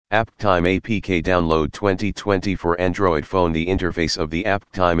Apktime APK Download 2020 for Android phone. The interface of the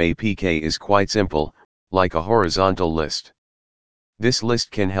Apktime APK is quite simple, like a horizontal list. This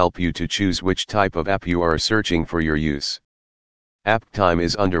list can help you to choose which type of app you are searching for your use. Apktime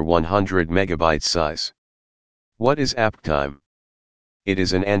is under 100 megabytes size. What is Apktime? It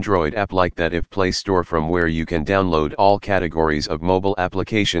is an Android app like that if Play Store from where you can download all categories of mobile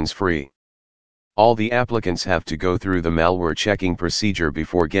applications free. All the applicants have to go through the malware checking procedure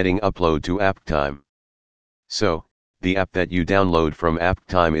before getting upload to Apktime. So, the app that you download from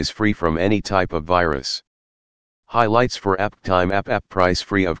Apktime is free from any type of virus. Highlights for Apktime app price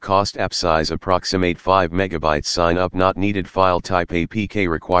free of cost, app size approximate 5 megabytes, sign up not needed, file type APK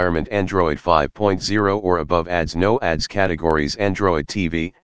requirement Android 5.0 or above, ads no ads, categories Android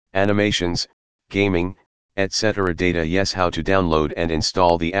TV, animations, gaming, etc. data yes. How to download and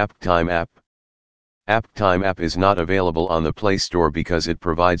install the Apktime app. Apktime app is not available on the Play Store because it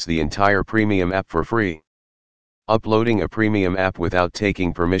provides the entire premium app for free. Uploading a premium app without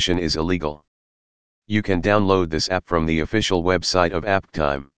taking permission is illegal. You can download this app from the official website of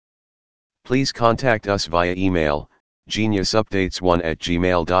Apktime. Please contact us via email,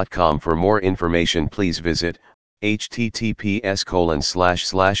 geniusupdates1@gmail.com. For more information please visit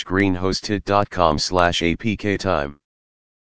https://greenhosted.com/apktime.